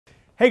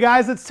Hey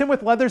guys, it's Tim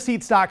with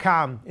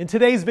LeatherSeats.com. In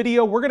today's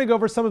video, we're going to go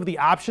over some of the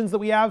options that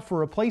we have for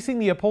replacing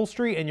the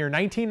upholstery in your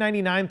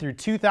 1999 through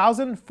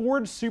 2000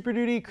 Ford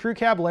Superduty Crew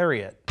Cab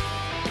Lariat.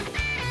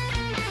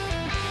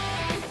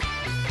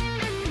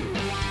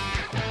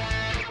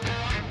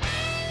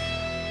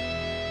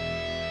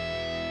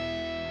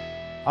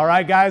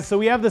 Alright guys, so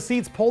we have the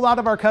seats pulled out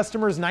of our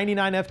customer's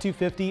 99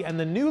 F-250 and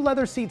the new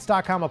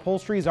LeatherSeats.com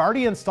upholstery is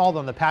already installed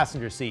on the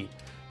passenger seat.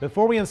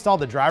 Before we install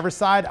the driver's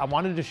side, I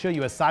wanted to show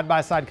you a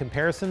side-by-side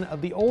comparison of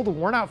the old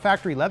worn-out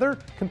factory leather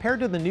compared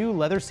to the new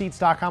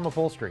LeatherSeats.com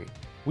upholstery.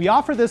 We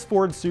offer this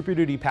Ford Super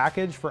Duty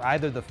package for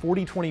either the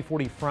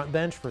 40-20-40 front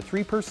bench for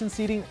 3-person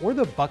seating or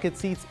the bucket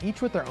seats,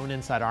 each with their own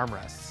inside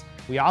armrests.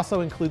 We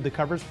also include the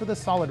covers for the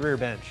solid rear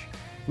bench.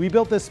 We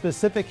built this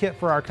specific kit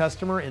for our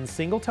customer in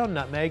Single-Tone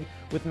Nutmeg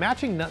with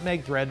matching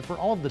nutmeg thread for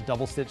all of the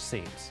double-stitch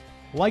seams.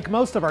 Like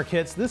most of our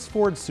kits, this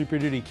Ford Super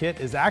Duty kit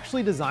is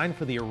actually designed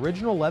for the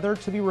original leather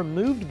to be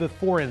removed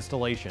before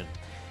installation.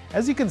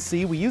 As you can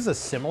see, we use a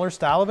similar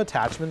style of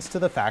attachments to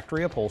the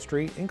factory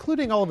upholstery,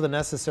 including all of the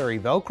necessary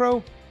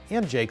Velcro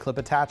and J-clip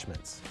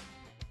attachments.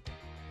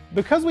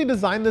 Because we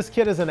designed this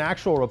kit as an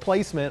actual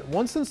replacement,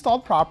 once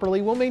installed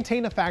properly, we'll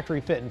maintain a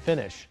factory fit and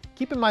finish.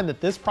 Keep in mind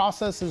that this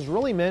process is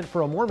really meant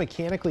for a more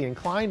mechanically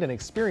inclined and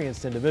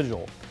experienced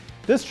individual.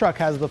 This truck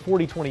has the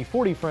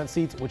 40-20-40 front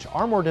seats, which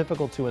are more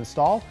difficult to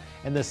install,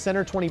 and the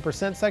center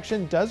 20%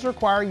 section does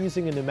require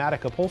using a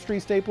pneumatic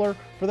upholstery stapler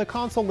for the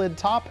console lid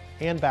top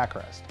and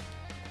backrest.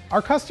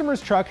 Our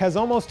customer's truck has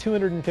almost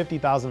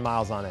 250,000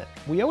 miles on it.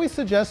 We always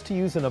suggest to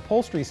use an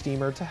upholstery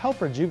steamer to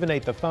help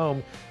rejuvenate the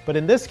foam, but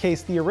in this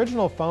case, the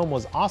original foam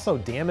was also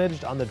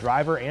damaged on the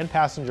driver and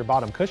passenger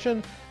bottom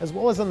cushion, as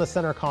well as on the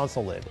center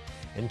console lid.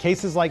 In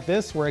cases like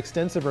this, where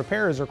extensive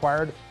repair is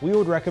required, we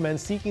would recommend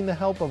seeking the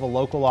help of a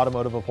local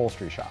automotive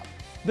upholstery shop.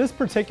 This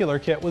particular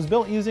kit was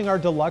built using our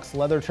deluxe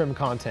leather trim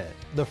content.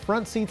 The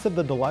front seats of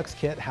the deluxe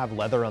kit have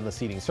leather on the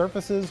seating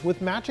surfaces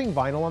with matching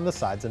vinyl on the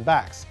sides and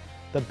backs.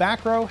 The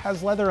back row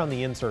has leather on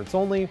the inserts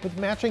only with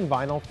matching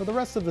vinyl for the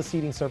rest of the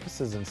seating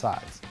surfaces and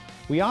sides.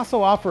 We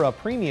also offer a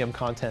premium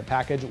content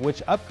package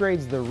which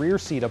upgrades the rear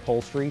seat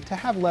upholstery to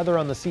have leather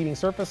on the seating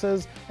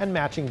surfaces and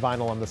matching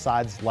vinyl on the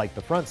sides like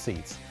the front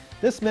seats.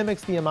 This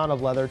mimics the amount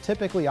of leather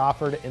typically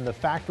offered in the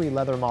factory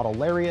leather model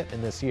Lariat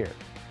in this year.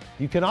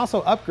 You can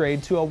also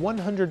upgrade to a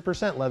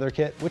 100% leather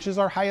kit, which is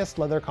our highest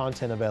leather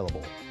content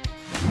available.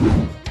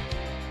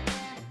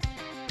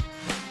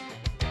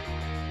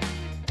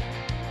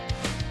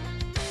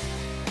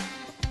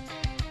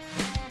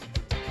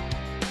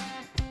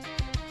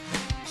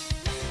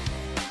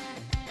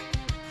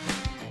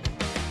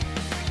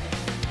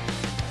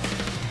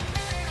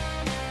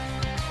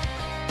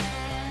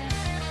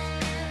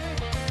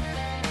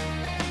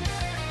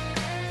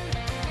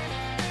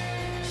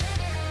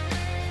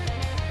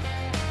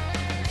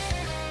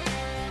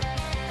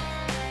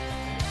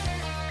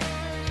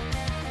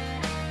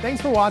 Thanks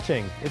for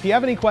watching. If you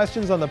have any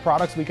questions on the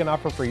products we can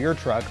offer for your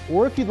truck,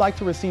 or if you'd like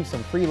to receive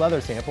some free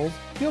leather samples,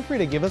 feel free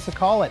to give us a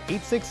call at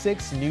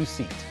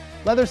 866-NEW-SEAT.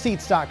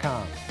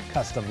 LeatherSeats.com.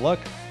 Custom look,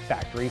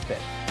 factory fit.